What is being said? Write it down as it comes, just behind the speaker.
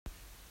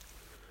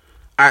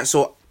Alright,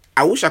 so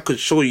I wish I could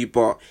show you,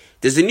 but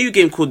there's a new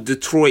game called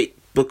Detroit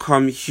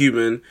Become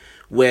Human,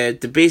 where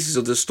the basis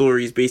of the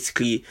story is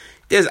basically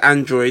there's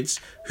androids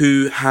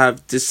who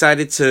have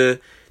decided to,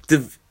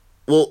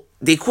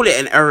 they call it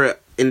an error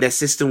in their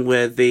system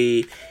where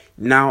they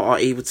now are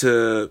able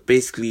to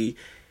basically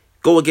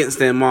go against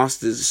their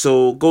masters.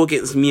 So go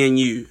against me and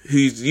you,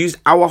 who's used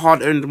our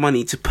hard-earned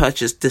money to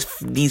purchase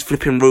these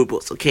flipping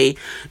robots, okay?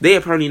 They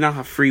apparently now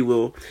have free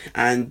will,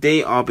 and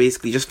they are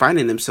basically just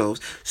finding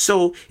themselves.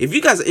 So if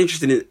you guys are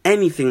interested in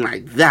anything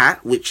like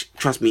that, which,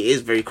 trust me,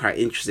 is very quite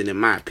interesting in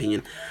my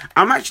opinion,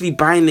 I'm actually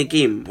buying the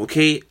game,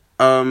 okay?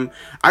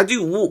 I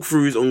do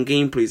walkthroughs on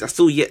gameplays. I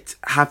still yet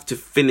have to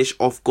finish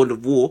off God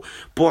of War,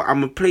 but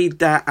I'm gonna play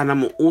that, and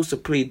I'm gonna also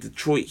play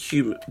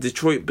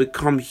Detroit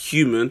Become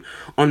Human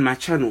on my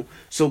channel.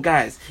 So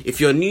guys,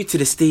 if you're new to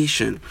the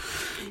station,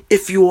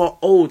 if you are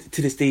old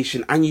to the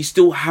station and you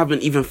still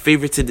haven't even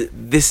favorited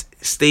this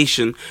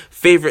station,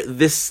 favorite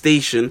this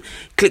station,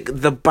 click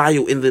the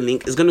bio in the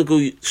link. It's gonna go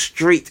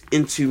straight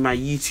into my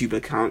YouTube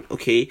account,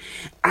 okay?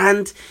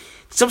 And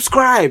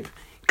subscribe.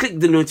 Click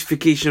the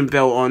notification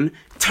bell on.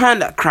 Turn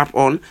that crap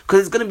on, because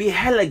it's gonna be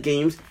hella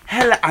games,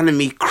 hella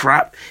anime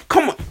crap.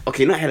 Come on,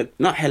 okay,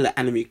 not hella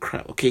anime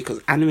crap, okay?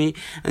 Because anime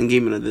and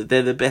gaming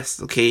they're the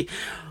best, okay?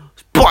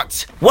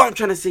 But what I'm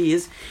trying to say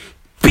is,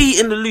 be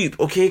in the loop,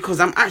 okay? Because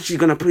I'm actually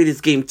gonna play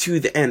this game to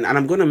the end, and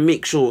I'm gonna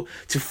make sure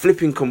to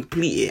flipping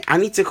complete it. I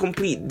need to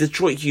complete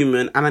Detroit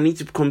Human, and I need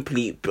to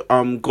complete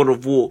God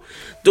of War.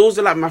 Those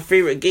are like my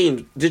favorite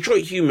games.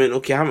 Detroit Human,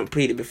 okay, I haven't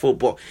played it before,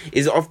 but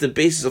is off the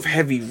basis of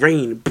Heavy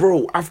Rain,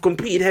 bro. I've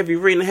completed Heavy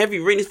Rain, and Heavy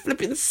Rain is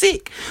flipping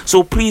sick.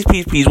 So please,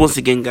 once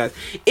again, guys,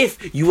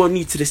 if you are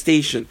new to the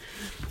station,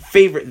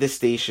 favorite this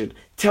station.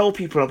 Tell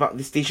people about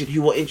the station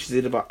who are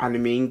interested about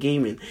anime and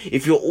gaming.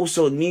 If you're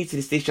also new to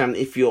the station, and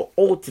if you're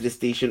old to the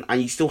station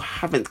and you still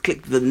haven't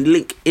clicked the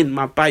link in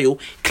my bio,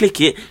 click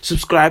it,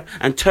 subscribe,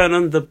 and turn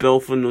on the bell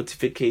for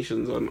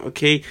notifications on,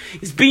 okay?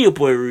 It's been your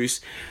boy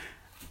Roos.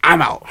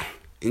 I'm out.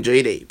 Enjoy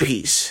your day.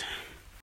 Peace.